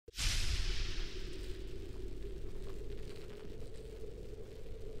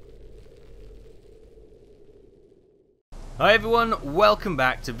Hi everyone, welcome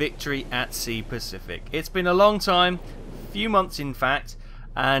back to Victory at Sea Pacific. It's been a long time, a few months in fact,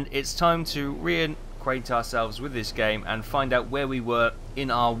 and it's time to reacquaint ourselves with this game and find out where we were in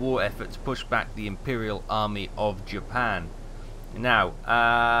our war effort to push back the Imperial Army of Japan. Now,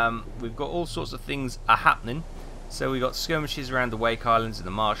 we've got all sorts of things happening. So we've got skirmishes around the Wake Islands and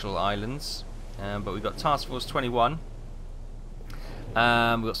the Marshall Islands, but we've got Task Force 21. We've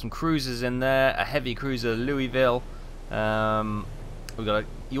got some cruisers in there, a heavy cruiser Louisville. We've got a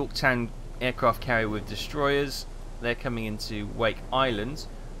Yorktown aircraft carrier with destroyers. They're coming into Wake Island,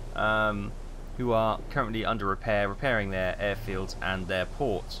 who are currently under repair, repairing their airfields and their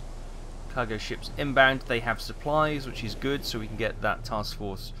ports. Cargo ships inbound. They have supplies, which is good, so we can get that task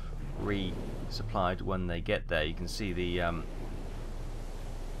force resupplied when they get there. You can see the oh,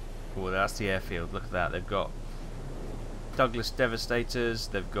 that's the airfield. Look at that. They've got Douglas Devastators,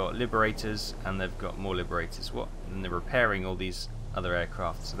 they've got Liberators, and they've got more Liberators. What? And they're repairing all these other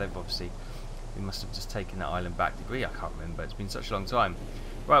aircraft. So they've obviously, we must have just taken that island back. I can't remember. It's been such a long time.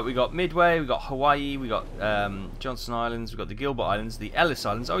 Right, we got Midway, we got Hawaii, we got Johnson Islands, we got the Gilbert Islands, the Ellis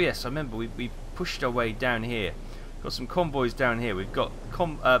Islands. Oh yes, I remember. We pushed our way down here. Got some convoys down here. We've got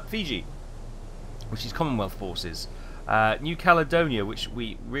Fiji, which is Commonwealth forces. New Caledonia, which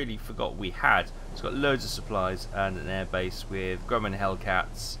we really forgot we had. It's got loads of supplies and an airbase with Grumman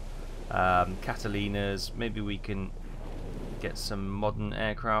Hellcats, Catalinas. Maybe we can get some modern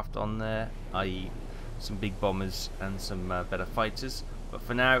aircraft on there, i.e. some big bombers and some better fighters. But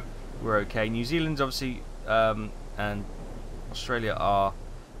for now, we're okay. New Zealand's obviously and Australia are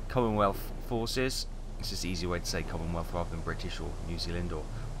Commonwealth forces. It's just an easier way to say Commonwealth rather than British or New Zealand or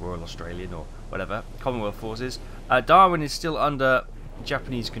Royal Australian or whatever. Commonwealth forces. Darwin is still under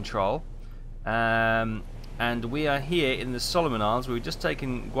Japanese control, and we are here in the Solomon Islands. We've just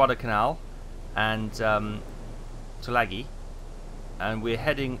taken Guadalcanal and Tulagi, and we're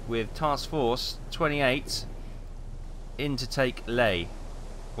heading with Task Force 28 in to take Lae.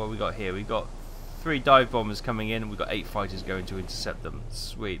 What we got here? We've got 3 dive bombers coming in, and we've got 8 fighters going to intercept them.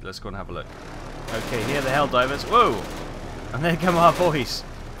 Sweet, let's go and have a look. Okay, here are the Hell Divers. Whoa! And there come our boys,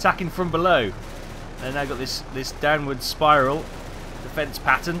 attacking from below. And now got this downward spiral defense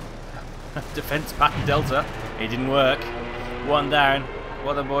pattern. Defense pattern delta. It didn't work. 1 down.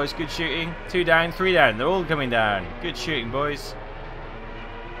 Well done, boys. Good shooting. 2 down, 3 down. They're all coming down. Good shooting, boys.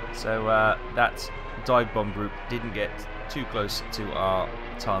 So that dive bomb group didn't get too close to our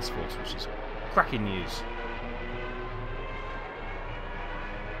task force, which is cracking news.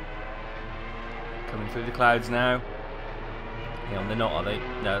 Coming through the clouds now. Hang on, they're not, are they?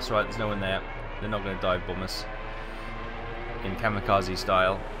 No, that's right. There's no one there. They're not going to dive bomb us in kamikaze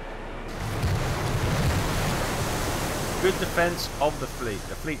style. Good defense of the fleet.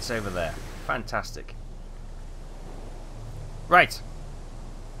 The fleet's over there. Fantastic. Right.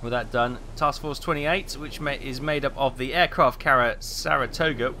 With that done, Task Force 28, which is made up of the aircraft carrier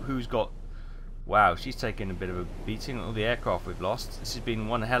Saratoga, who's got... Wow, she's taken a bit of a beating. All the aircraft we've lost. This has been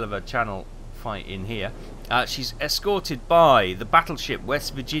one hell of a channel fight in here. She's escorted by the battleship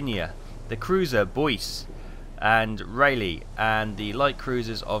West Virginia, the cruiser Boyce and Raleigh, and the light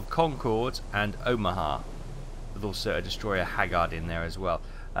cruisers of Concord and Omaha, with also a destroyer Haggard in there as well.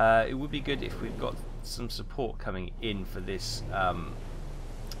 It would be good if we've got some support coming in for this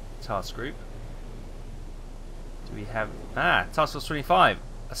task group. Do we have... Task Force 25,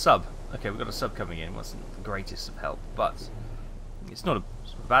 a sub. Okay, we've got a sub coming in. Wasn't the greatest of help, but it's not a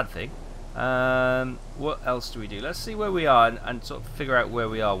bad thing. What else do we do? Let's see where we are and sort of figure out where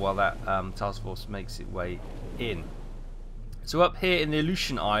we are while that task force makes its way in. So up here in the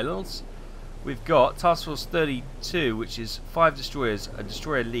Aleutian Isles, we've got Task Force 32, which is 5 destroyers, a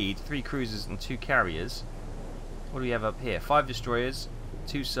destroyer lead, 3 cruisers and 2 carriers. What do we have up here? 5 destroyers,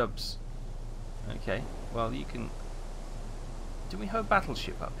 2 subs. Okay, well you can... Do we have a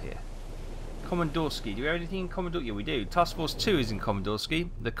battleship up here? Komondorski. Do we have anything in Komondorski? Yeah, we do. Task Force 2 is in Komondorski.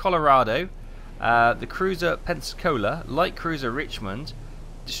 The Colorado, the cruiser Pensacola, light cruiser Richmond,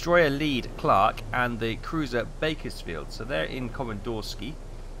 destroyer lead Clark, and the cruiser Bakersfield. So they're in Komondorski.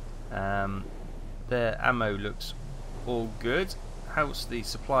 Their ammo looks all good. How's the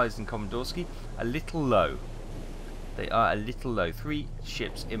supplies in Komondorski? A little low. They are a little low. 3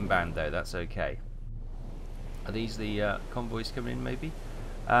 ships inbound though. That's okay. Are these the convoys coming in maybe?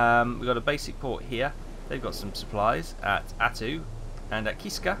 We've got a basic port here. They've got some supplies at Attu and at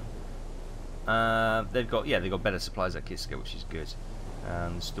Kiska. They've got better supplies at Kiska, which is good.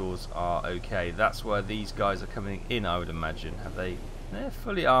 And the stores are okay. That's where these guys are coming in, I would imagine. Have they? They're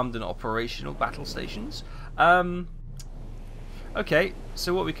fully armed and operational battle stations. Okay,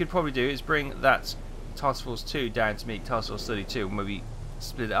 so what we could probably do is bring that Task Force 2 down to meet Task Force 32, and maybe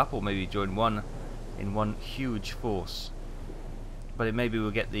split it up, or maybe join one in one huge force. But maybe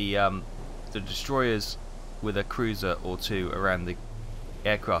we'll get the destroyers with a cruiser or two around the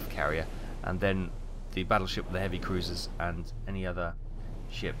aircraft carrier, and then the battleship with the heavy cruisers and any other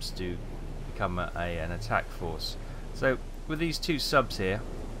ships to become an attack force. So with these two subs here,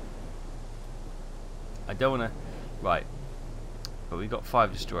 I don't want to... Right, but we've got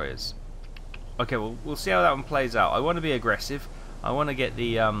 5 destroyers. Okay, well, we'll see how that one plays out. I want to be aggressive. I want to get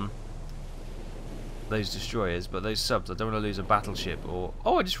the those destroyers, but those subs, I don't want to lose a battleship. Or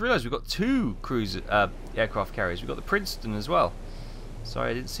oh, I just realised we've got 2 cruiser aircraft carriers. We've got the Princeton as well.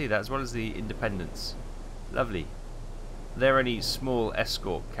 Sorry, I didn't see that, as well as the Independence. Lovely. They're only small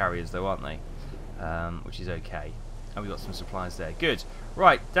escort carriers, though, aren't they? Which is okay. And we've got some supplies there. Good.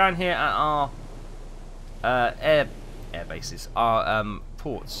 Right, down here at our air bases, our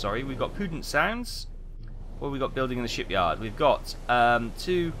ports. Sorry, we've got Puget Sounds. What have we got building in the shipyard? We've got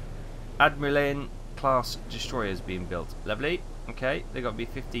 2 Admiralin class destroyers being built. Lovely. Okay, they've got to be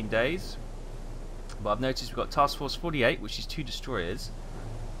 15 days. But I've noticed we've got Task Force 48, which is 2 destroyers.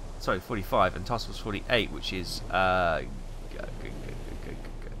 Sorry, 45, and Task Force 48, which is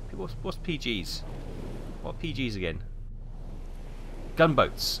what's PGs? What PGs again?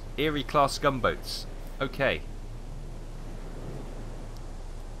 Gunboats. Erie class gunboats. Okay.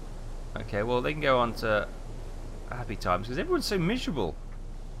 Okay, well they can go on to happy times because everyone's so miserable.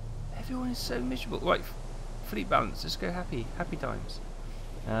 Everyone is so miserable. Right, fleet balance. Let's go happy times.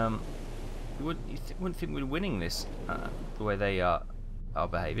 You wouldn't think we're winning this the way they are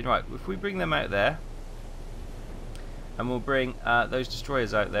behaving. Right, if we bring them out there, and we'll bring those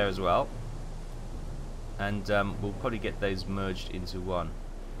destroyers out there as well, and we'll probably get those merged into one.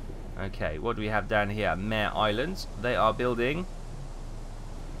 Okay, what do we have down here? Mare Islands. They are building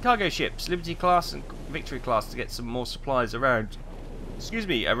cargo ships, Liberty class and Victory class, to get some more supplies around. Excuse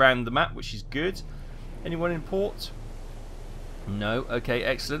me, around the map, which is good. Anyone in port? No. Okay,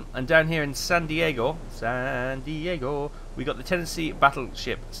 excellent. And down here in San Diego, we got the Tennessee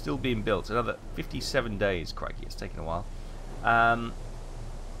battleship still being built. Another 57 days. Crikey, it's taken a while.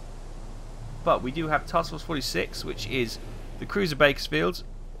 But we do have Task Force 46, which is the cruiser Bakersfield,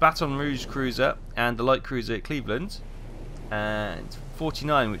 Baton Rouge cruiser, and the light cruiser Cleveland. And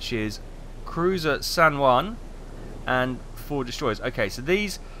 49, which is cruiser San Juan, and 4 destroyers. Okay, so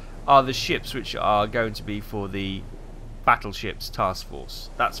these are the ships which are going to be for the battleships task force.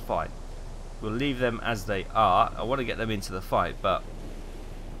 That's fine. We'll leave them as they are. I want to get them into the fight, but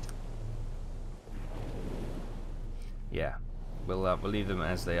yeah, we'll leave them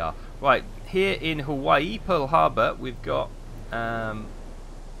as they are. Right, here in Hawaii, Pearl Harbor, we've got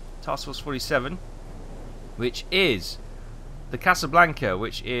Task Force 47, which is the Casablanca,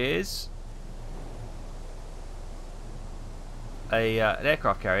 which is an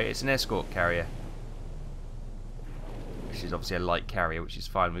aircraft carrier. It's an escort carrier, which is obviously a light carrier, which is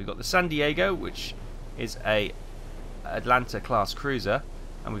fine. We've got the San Diego, which is a Atlanta class cruiser,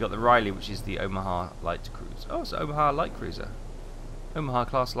 and we've got the Riley, which is the Omaha light cruiser. Oh, it's Omaha light cruiser, Omaha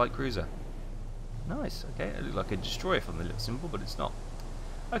class light cruiser. Nice. Okay, it looks like a destroyer from the little symbol, but it's not.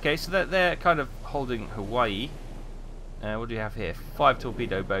 Okay, so they're kind of holding Hawaii. What do we have here? 5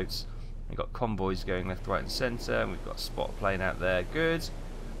 torpedo boats. We've got convoys going left, right, and centre, and we've got a spot plane out there. Good.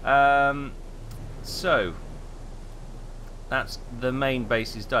 So that's the main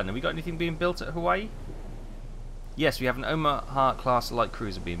base is done. Have we got anything being built at Hawaii? Yes, we have an Omaha class light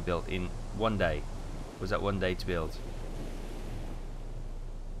cruiser being built in 1 day. Was that 1 day to build?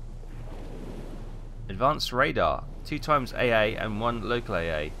 Advanced radar, 2 times AA and 1 local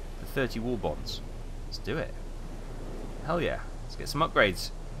AA for 30 war bonds. Let's do it. Hell yeah. Let's get some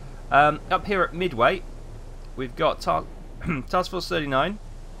upgrades. Up here at Midway, we've got Task Force 39,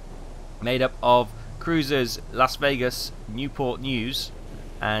 made up of cruisers Las Vegas, Newport News,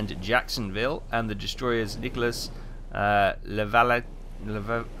 and Jacksonville, and the destroyers Nicholas, Lavalette,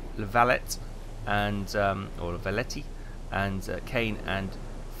 and or Lavalletti, and Kane and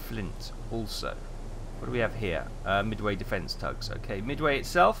Flint. Also, what do we have here? Midway defense tugs. Okay, Midway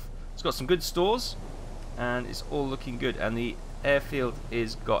itself, it's got some good stores, and it's all looking good. And the airfield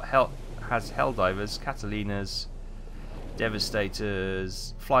has Helldivers, Catalinas,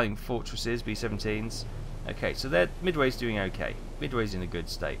 Devastators, Flying Fortresses, B-17s. Okay, so Midway's doing okay. Midway's in a good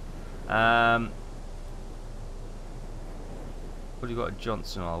state. What do you got at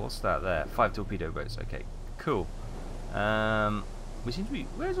Johnson? What's that there? 5 torpedo boats. Okay, cool. We seem to be...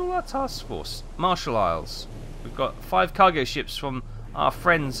 Where's all our task force? Marshall Isles. We've got 5 cargo ships from our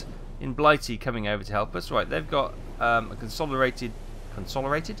friends in Blighty coming over to help us. Right, they've got a consolidated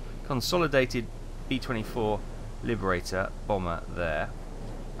B-24 Liberator bomber there.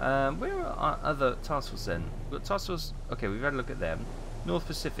 Where are our other task force then? We've got task force. Okay, we've had a look at them. North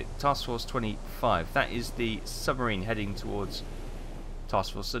Pacific Task Force 25. That is the submarine heading towards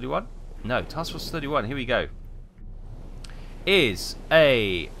Task Force 31. No, Task Force 31. Here we go. Is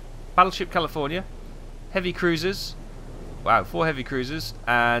a Battleship California, heavy cruisers. Wow, 4 heavy cruisers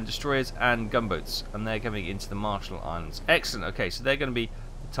and destroyers and gunboats, and they're coming into the Marshall Islands. Excellent. Okay, so they're going to be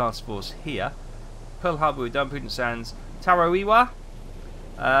the task force here. Pearl Harbor, we've done. Puget Sands, Tarawewa.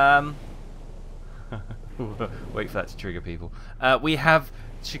 Wait for that to trigger people. We have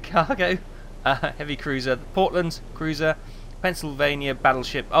Chicago, heavy cruiser, Portland cruiser, Pennsylvania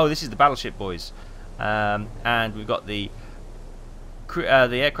battleship. Oh, this is the battleship, boys. And we've got the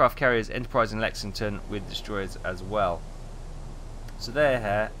aircraft carriers Enterprise and Lexington with destroyers as well. So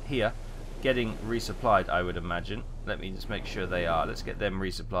they're here getting resupplied, I would imagine. Let me just make sure they are. Let's get them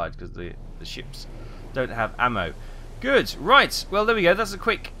resupplied because the ships don't have ammo. Good, right. Well, there we go. That's a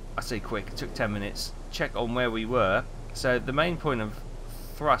quick, I say quick, it took 10 minutes, check on where we were. So the main point of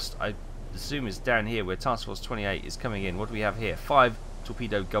thrust, I assume, is down here where Task Force 28 is coming in. What do we have here? 5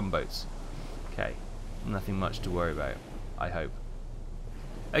 torpedo gunboats. Okay, nothing much to worry about, I hope.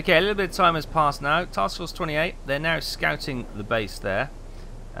 Okay, a little bit of time has passed now. Task Force 28, they're now scouting the base there.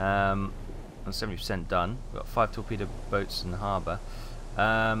 I'm 70% done. We've got 5 torpedo boats in the harbour.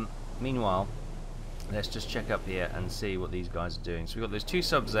 Meanwhile, let's just check up here and see what these guys are doing. So we've got those 2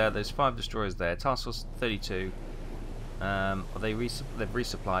 subs there, those 5 destroyers there. Task Force 32. They've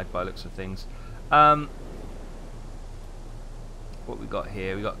resupplied by looks of things. What we got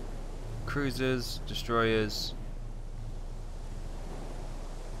here? We got cruisers, destroyers,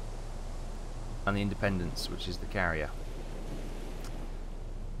 and the Independence, which is the carrier.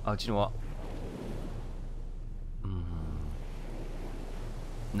 Oh, do you know what?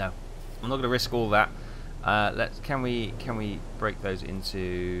 No, I'm not going to risk all that. Can we break those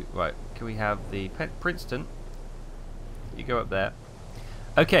into, right? Can we have the Princeton? You go up there.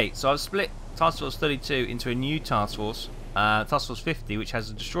 Okay, so I've split Task Force 32 into a new task force, Task Force 50, which has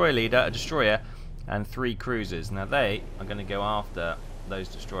a destroyer leader, a destroyer, and 3 cruisers. Now they are going to go after those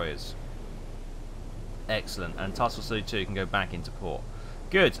destroyers. Excellent. And Task Force 32 can go back into port.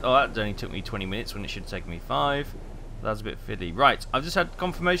 Good. Oh, that only took me 20 minutes when it should take me 5. That's a bit fiddly. Right, I've just had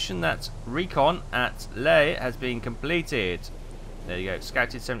confirmation that recon at Ley has been completed. There you go.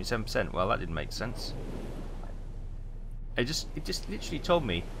 Scouted 77%. Well, that didn't make sense. It just literally told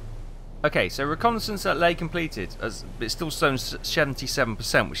me. Okay, so reconnaissance at Ley completed. It's still shown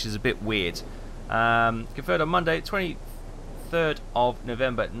 77%, which is a bit weird. Conferred on Monday, 23rd of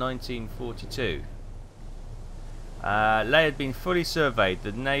November 1942. Ley had been fully surveyed.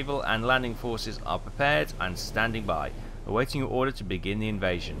 The naval and landing forces are prepared and standing by, awaiting your order to begin the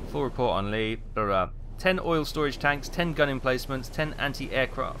invasion. Full report on Ley. 10 oil storage tanks, 10 gun emplacements, 10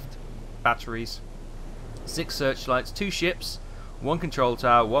 anti-aircraft batteries, 6 searchlights, 2 ships, 1 control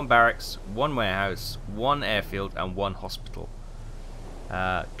tower, 1 barracks, 1 warehouse, 1 airfield, and 1 hospital.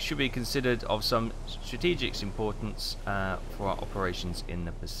 Should be considered of some strategic importance for our operations in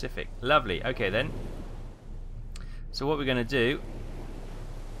the Pacific. Lovely. Okay then. So what we're going to do,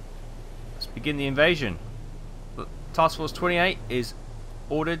 let's begin the invasion. Task Force 28 is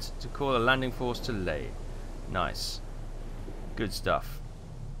ordered to call a landing force to Ley. Nice. Good stuff.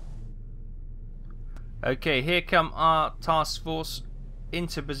 Okay, here come our task force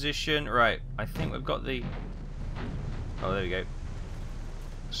into position. Right, I think we've got the... Oh, there we go.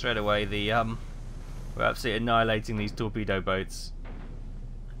 Straight away, we're absolutely annihilating these torpedo boats.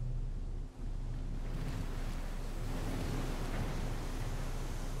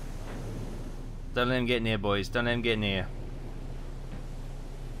 Don't let him get near, boys. Don't let him get near.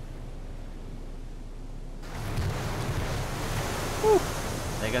 Whew.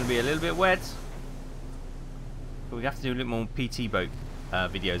 They're going to be a little bit wet. But we have to do a little more PT boat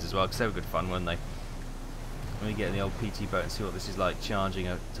videos as well, because they were good fun, weren't they? Let me get in the old PT boat and see what this is like charging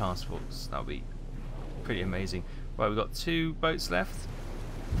a task force. That'll be pretty amazing. Right, we've got 2 boats left.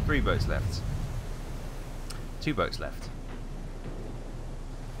 3 boats left. 2 boats left.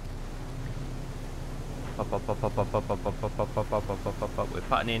 Pop, pop, pop, pop, pop, pop, pop, pop, pop, pop, pop, pop, pop, pop, pop. We're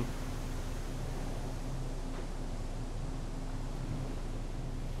putting in.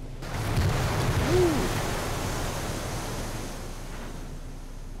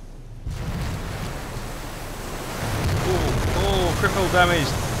 Oh, cripple damaged.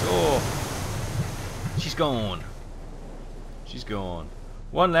 Oh, she's gone. She's gone.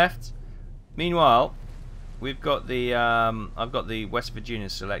 1 left. Meanwhile, we've got the I've got the West Virginia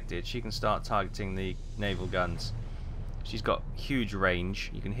selected. She can start targeting the naval guns. She's got huge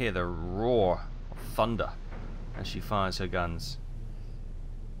range. You can hear the roar of thunder as she fires her guns.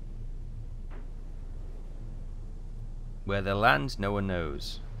 Where they'll land, no one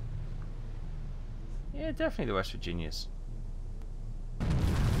knows. Yeah, definitely the West Virginias.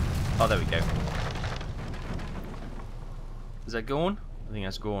 Oh, there we go. Is that gone? I think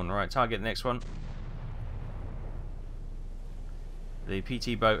that's gone. Right, target the next one. The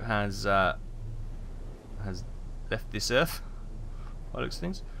PT boat has left this earth. By the looks of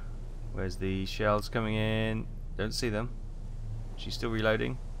things. Where's the shells coming in? Don't see them. She's still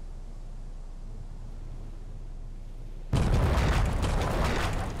reloading.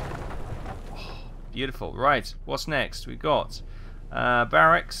 Beautiful. Right, what's next? We've got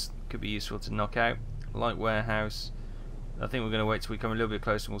barracks. Could be useful to knock out. Light warehouse. I think we're going to wait till we come a little bit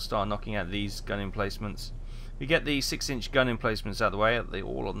closer and we'll start knocking out these gun emplacements. We get the 6-inch gun emplacements out of the way. They're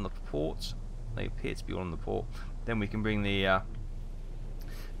all on the port. They appear to be all on the port. Then we can bring the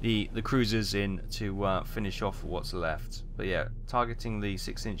cruisers in to finish off what's left. But yeah, targeting the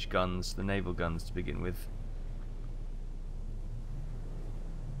 6-inch guns, the naval guns to begin with.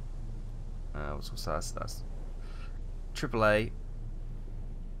 What's that? That's AAA.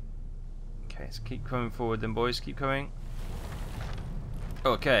 Okay, so keep coming forward then, boys. Keep coming.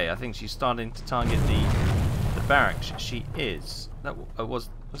 Okay, I think she's starting to target the barracks. She is. That was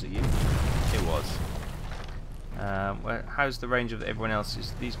it you? It was. How's the range of everyone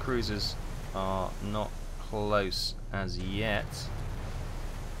else's? These cruisers are not close as yet.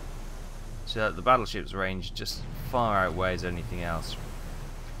 So the battleship's range just far outweighs anything else.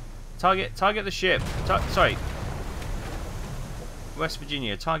 Target the ship. Sorry. West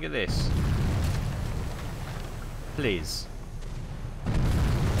Virginia, target this. Please.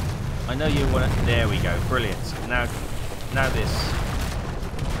 I know you want to. There we go. Brilliant. Now this.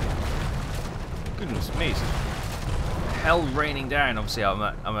 Goodness me. Hell raining down. Obviously, I'm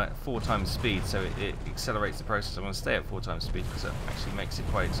at 4 times speed, so it accelerates the process. I'm going to stay at 4 times speed because it actually makes it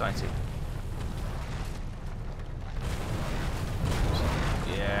quite exciting.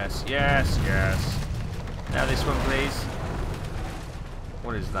 Yes, yes, yes. Now this one, please.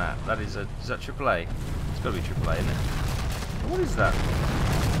 What is that? Is that AAA? It's got to be AAA, isn't it? What is that?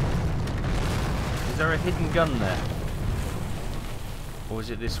 Is there a hidden gun there? Or is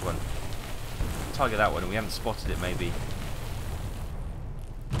it this one? Target that one and we haven't spotted it maybe.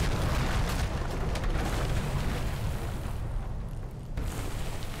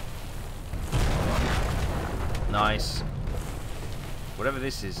 Nice. Whatever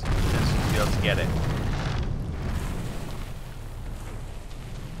this is, don't seem to be able to get it.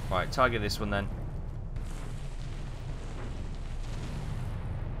 Right, target this one then.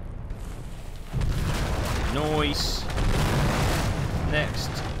 Nice. Next.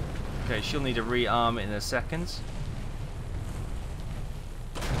 Okay, she'll need to rearm in a second.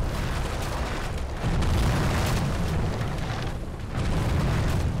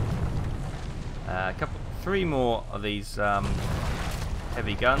 Three more of these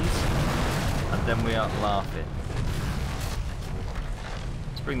heavy guns, and then we are laughing.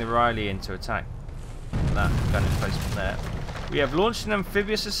 Let's bring the Riley in to attack that gun emplacement there. We have launched an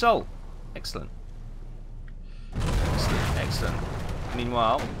amphibious assault. Excellent. Excellent, excellent.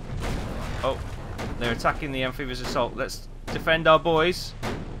 Meanwhile, oh, they're attacking the amphibious assault. Let's defend our boys.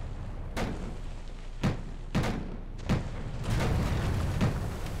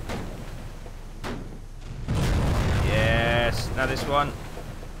 Yes, now this one.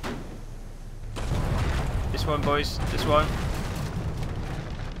 This one, boys. This one.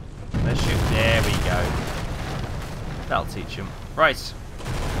 Let's shoot. There we go. That'll teach them. Right.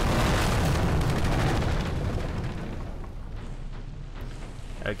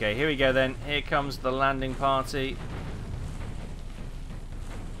 Okay, here we go then. Here comes the landing party.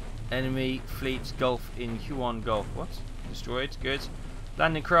 Enemy fleet Gulf in Huon Gulf. What? Destroyed. Good.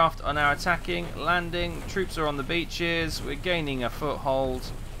 Landing craft are now attacking. Landing. Troops are on the beaches. We're gaining a foothold.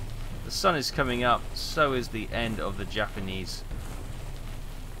 The sun is coming up. So is the end of the Japanese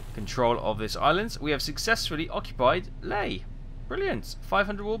control of this island. We have successfully occupied Leh. Brilliant.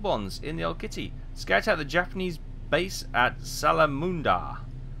 500 war bonds in the Old Kitty. Scout out the Japanese base at Salamunda.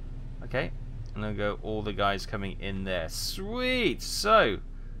 Okay. And then go all the guys coming in there. Sweet. So,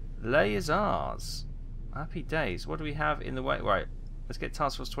 Leh is ours. Happy days. What do we have in the way? Right. Let's get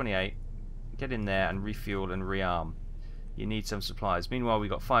Task Force 28. Get in there and refuel and rearm. You need some supplies. Meanwhile, we've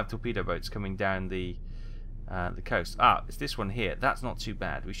got 5 torpedo boats coming down the coast. Ah, it's this one here. That's not too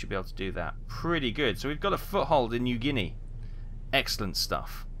bad. We should be able to do that. Pretty good. So we've got a foothold in New Guinea. Excellent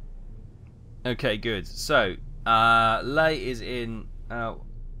stuff. Okay, good. So, Leh is in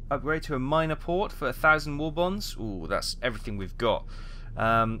upgrade to a minor port for 1,000 war bonds. Ooh, that's everything we've got.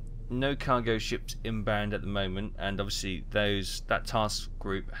 no cargo ships inbound at the moment, and obviously that task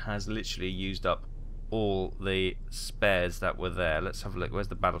group has literally used up all the spares that were there. Let's have a look. Where's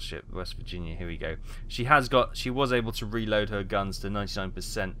the battleship? West Virginia. Here we go. She was able to reload her guns to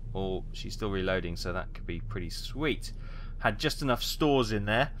 99%, or she's still reloading, so that could be pretty sweet. Had just enough stores in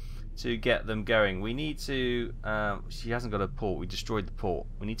there to get them going. We need to she hasn't got a port. We destroyed the port.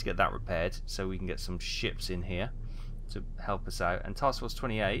 We need to get that repaired so we can get some ships in here to help us out. And Task Force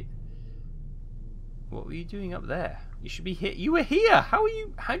 28, what were you doing up there? You should be here. You were here. How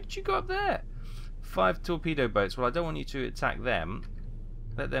did you go up there? 5 torpedo boats. Well, I don't want you to attack them.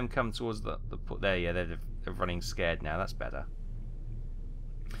 Let them come towards the port. There, yeah, they're running scared now. That's better.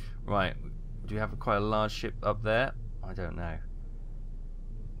 Right. Do you have quite a large ship up there? I don't know.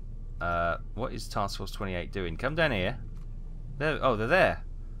 What is Task Force 28 doing? Come down here. Oh, they're there.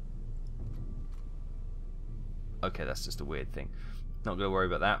 Okay, that's just a weird thing. Not going to worry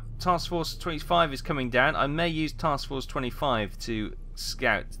about that. Task Force 25 is coming down. I may use Task Force 25 to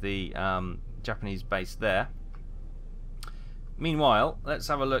scout the Japanese base there. Meanwhile, let's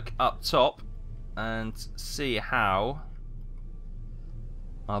have a look up top and see how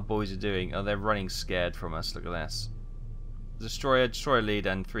our boys are doing. Oh, they're running scared from us. Look at this. Destroyer lead,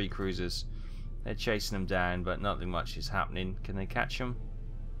 and 3 cruisers. They're chasing them down, but nothing much is happening. Can they catch them?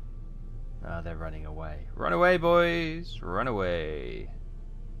 Oh, they're running away. Run away, boys! Run away.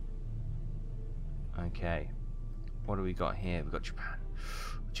 Okay. What do we got here? We've got Japan.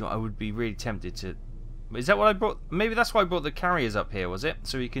 Do you know, I would be really tempted to... Is that what I brought? Maybe that's why I brought the carriers up here, was it?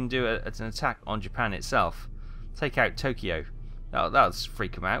 So we can do an attack on Japan itself. Take out Tokyo. That would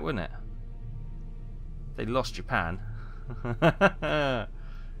freak them out, wouldn't it? They lost Japan.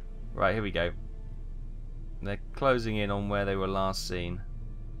 Right, here we go. They're closing in on where they were last seen.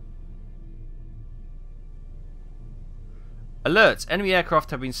 Alert! Enemy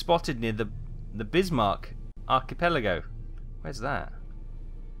aircraft have been spotted near the Bismarck archipelago. Where's that?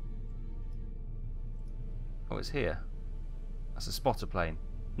 Oh, it's here. That's a spotter plane.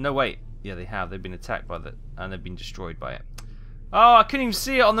 No, wait. Yeah, they have. They've been attacked by and they've been destroyed by it. Oh, I couldn't even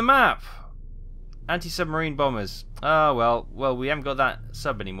see it on the map. Anti-submarine bombers. Oh, well, we haven't got that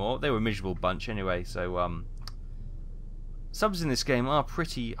sub anymore. They were a miserable bunch anyway, so subs in this game are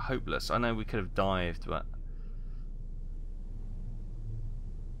pretty hopeless. I know we could have dived, but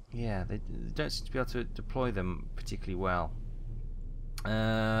yeah, they don't seem to be able to deploy them particularly well.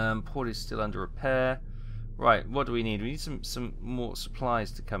 Port is still under repair. Right, what do we need? We need some more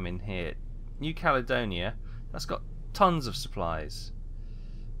supplies to come in here. New Caledonia, that's got tons of supplies.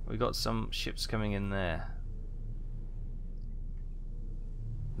 We got some ships coming in there.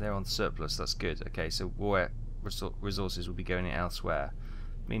 They're on surplus, that's good. Okay, so war resources will be going elsewhere.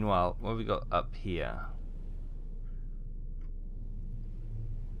 Meanwhile, what have we got up here?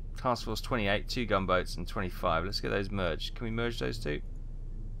 Task Force 28, 2 gunboats, and 25. Let's get those merged. Can we merge those two?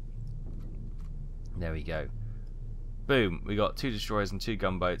 There we go. Boom. We got 2 destroyers and 2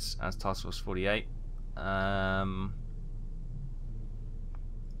 gunboats as Task Force 48.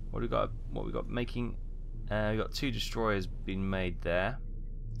 What we got making? We got 2 destroyers being made there.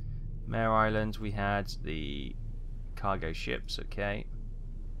 Mare Island, we had the cargo ships. Okay.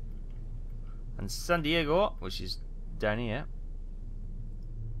 And San Diego, which is down here.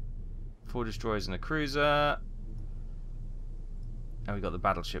 4 destroyers and a cruiser. And we got the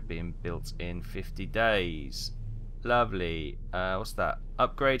battleship being built in 50 days. Lovely. What's that?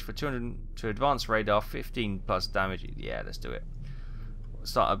 Upgrade for 200 to advanced radar, 15 plus damage. Yeah, let's do it. We'll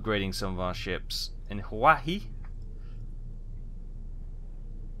start upgrading some of our ships in Hawaii.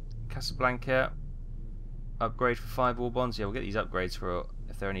 Casablanca. Upgrade for 5 war bonds. Yeah, we'll get these upgrades for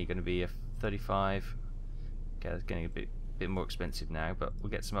if they're only going to be a 35. Okay, that's getting a bit more expensive now, but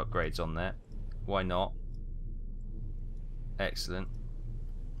we'll get some upgrades on there. Why not? Excellent.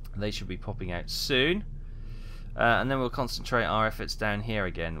 They should be popping out soon. And then we'll concentrate our efforts down here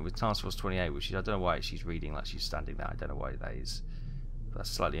again with Task Force 28, which is, I don't know why she's reading like she's standing there. I don't know why that is. But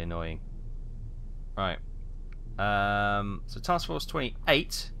that's slightly annoying. Right. So Task Force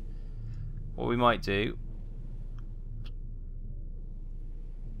 28, what we might do...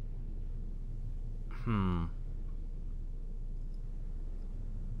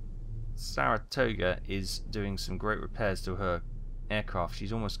 Saratoga is doing some great repairs to her aircraft.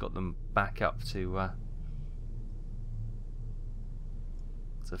 She's almost got them back up to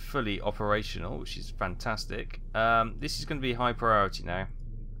fully operational, which is fantastic. This is going to be high priority now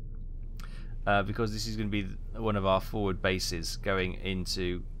because this is going to be one of our forward bases going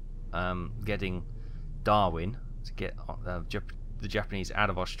into getting Darwin to get the Japanese out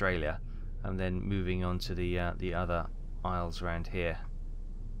of Australia, and then moving on to the other isles around here.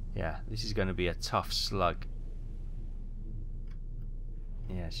 Yeah, this is going to be a tough slug.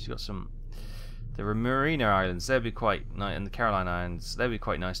 Yeah, she's got some... The Marina Islands, they'll be quite nice, and the Caroline Islands, they'll be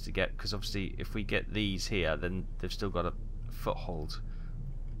quite nice to get, because obviously if we get these here, then they've still got a foothold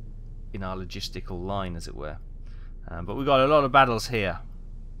in our logistical line, as it were. But we've got a lot of battles here.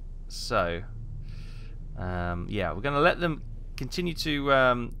 So, yeah, we're going to let them continue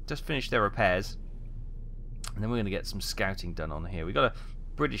to just finish their repairs. And then we're going to get some scouting done on here. We've got a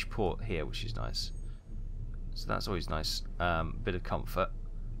British port here, which is nice. So that's always nice. Bit of comfort.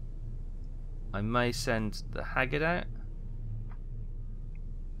 I may send the Haggard out.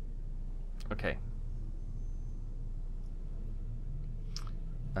 Okay.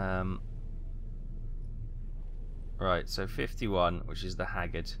 Right, so 51, which is the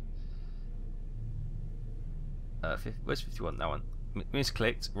Haggard. Where's 51? That one.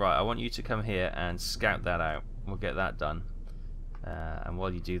 Misclicked. Right, I want you to come here and scout that out. We'll get that done. And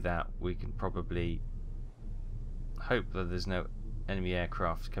while you do that, we can probably hope that there's no enemy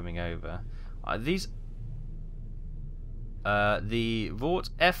aircraft coming over. These... the Vought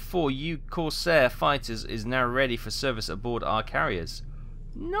F4U Corsair fighters is now ready for service aboard our carriers.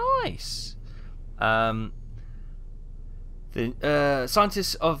 Nice! The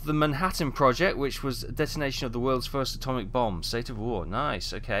scientists of the Manhattan Project, which was the detonation of the world's first atomic bomb. State of war.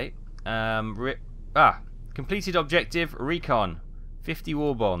 Nice, okay. Completed objective, recon. 50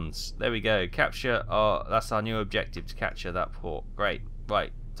 war bonds. There we go. Capture, that's our new objective, to capture that port. Great.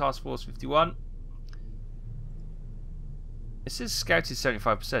 Right, Task Force 51. It says scouted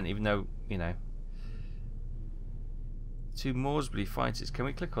 75%, even though, you know. 2 Moresby fighters. Can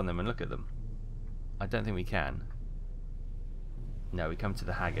we click on them and look at them? I don't think we can. No, we come to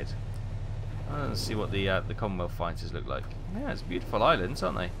the Haggard. Let's see what the Commonwealth fighters look like. Yeah, it's beautiful islands,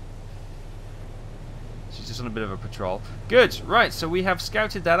 aren't they? She's just on a bit of a patrol. Good, right, so we have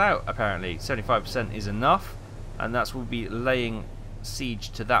scouted that out, apparently. 75% is enough, and that's we'll be laying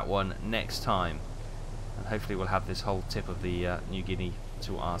siege to that one next time. And hopefully we'll have this whole tip of the New Guinea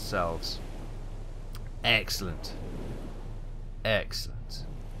to ourselves. Excellent. Excellent.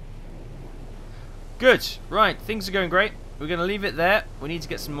 Good, right, things are going great. We're going to leave it there. We need to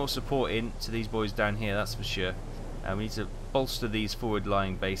get some more support in to these boys down here, that's for sure. And we need to bolster these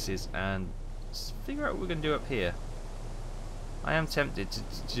forward-lying bases and figure out what we're going to do up here. I am tempted to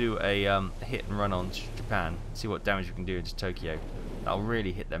do a hit and run on Japan, see what damage we can do into Tokyo. That'll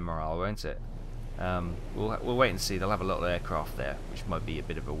really hit their morale, won't it? We'll wait and see. They'll have a lot of aircraft there, which might be a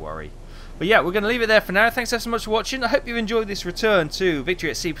bit of a worry. But yeah, we're going to leave it there for now. Thanks so much for watching. I hope you've enjoyed this return to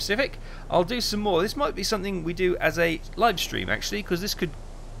Victory at Sea Pacific. I'll do some more. This might be something we do as a live stream, actually, because this could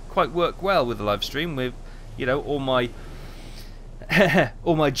quite work well with a live stream with, you know, all my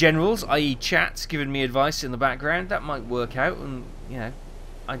all my generals, i.e. chat, giving me advice in the background. That might work out, and, you know,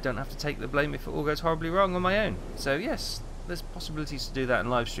 I don't have to take the blame if it all goes horribly wrong on my own. So yes, there's possibilities to do that in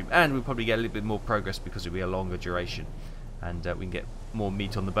live stream, and we'll probably get a little bit more progress because it'll be a longer duration, and we can get more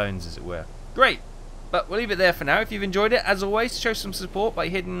meat on the bones, as it were. Great, but we'll leave it there for now. If you've enjoyed it, as always, show some support by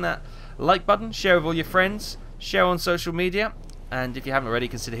hitting that like button, share with all your friends, share on social media, and if you haven't already,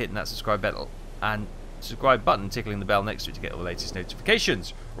 consider hitting that subscribe button, tickling the bell next to it to get all the latest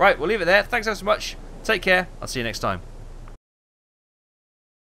notifications. Right, we'll leave it there. Thanks so much. Take care. I'll see you next time.